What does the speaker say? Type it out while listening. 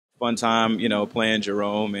fun time, playing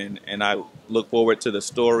Jerome, and I look forward to the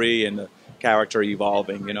story and the character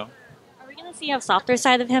evolving. Are we gonna see a softer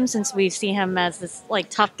side of him since we see him as this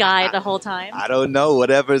like tough guy the whole time? I don't know.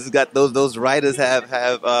 Whatever's got those writers have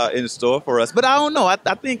in store for us, but I don't know. I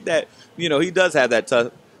think that he does have that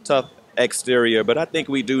tough exterior, but I think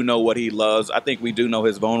we do know what he loves. I think we do know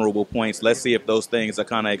his vulnerable points. Let's see if those things are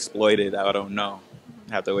kind of exploited. I don't know.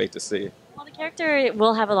 Have to wait to see. Well, the character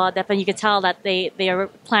will have a lot of depth, and you could tell that they are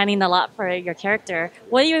planning a lot for your character.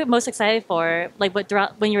 What are you most excited for, like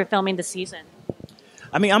when you were filming the season?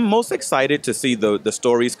 I mean, I'm most excited to see the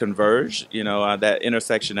stories converge, that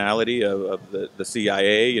intersectionality of the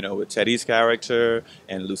CIA, with Teddy's character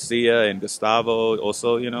and Lucia and Gustavo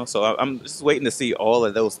also, So I'm just waiting to see all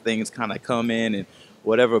of those things kind of come in, and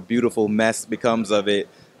whatever beautiful mess becomes of it,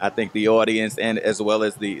 I think the audience and as well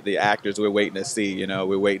as the actors, we're waiting to see,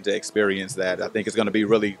 we're waiting to experience that. I think it's going to be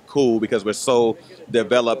really cool because we're so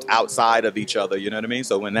developed outside of each other, you know what I mean?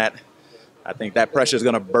 So I think that pressure is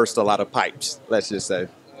going to burst a lot of pipes, let's just say.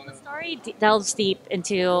 Well, the story delves deep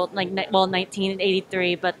into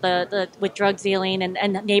 1983, but the with drug dealing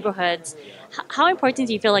and neighborhoods. How important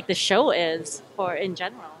do you feel like the show is for in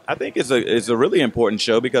general? I think it's a really important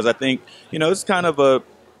show because I think it's kind of a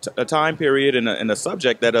time period and a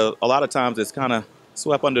subject that a lot of times is kind of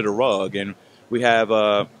swept under the rug, and we have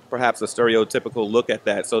perhaps a stereotypical look at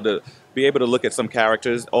that. So to be able to look at some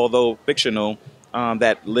characters, although fictional,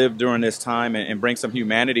 that lived during this time and bring some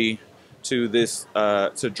humanity to this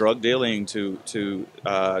to drug dealing to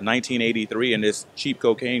 1983 and this cheap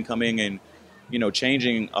cocaine coming and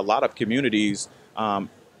changing a lot of communities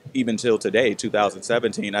even till today,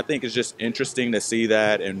 2017. I think it's just interesting to see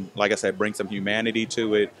that and, like I said, bring some humanity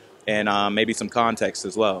to it and maybe some context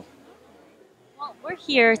as well. Well, we're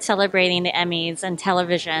here celebrating the Emmys and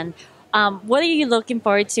television. What are you looking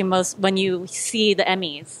forward to most when you see the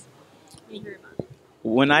Emmys?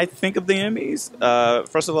 When I think of the Emmys,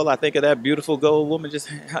 first of all, I think of that beautiful gold woman just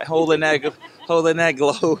holding that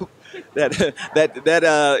globe,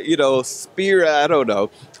 that spear. I don't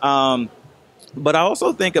know. But I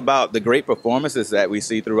also think about the great performances that we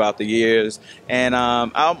see throughout the years, and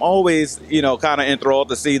I'm always kind of enthralled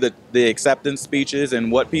to see the acceptance speeches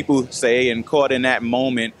and what people say, and caught in that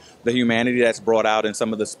moment the humanity that's brought out in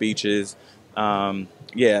some of the speeches.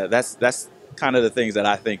 Yeah, that's kind of the things that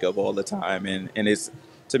I think of all the time, and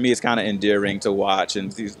to me it's kind of endearing to watch,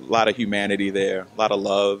 and there's a lot of humanity there, a lot of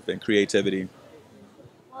love and creativity.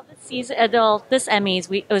 Well, this season, this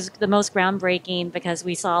Emmys, it was the most groundbreaking because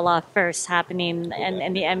we saw a lot of firsts happening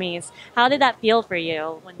in the Emmys. How did that feel for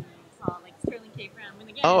you when you saw Sterling K. Brown win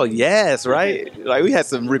again? Oh yes, right. Like we had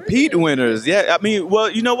some repeat winners. Yeah, I mean,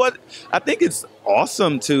 well, you know what? I think it's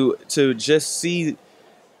awesome to just see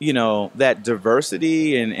that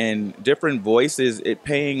diversity and different voices, it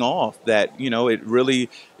paying off, that, it really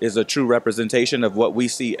is a true representation of what we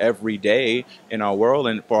see every day in our world,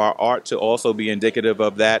 and for our art to also be indicative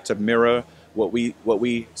of that, to mirror what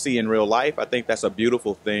we see in real life. I think that's a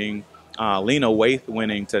beautiful thing. Lena Waithe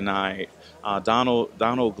winning tonight, Donald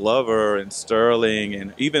Glover and Sterling,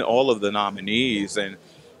 and even all of the nominees, and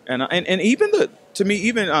even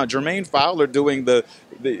even Jermaine Fowler doing the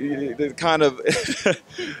kind of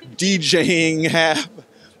DJing half,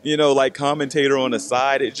 like commentator on the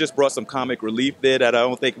side. It just brought some comic relief there that I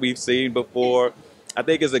don't think we've seen before. I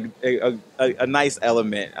think is a nice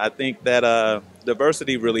element. I think that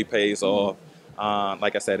diversity really pays off,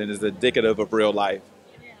 like I said, and is indicative of real life.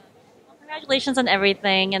 Yeah. Well, congratulations on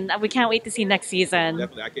everything, and we can't wait to see next season.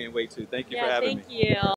 Definitely, I can't wait to. Thank you for having me. Thank you.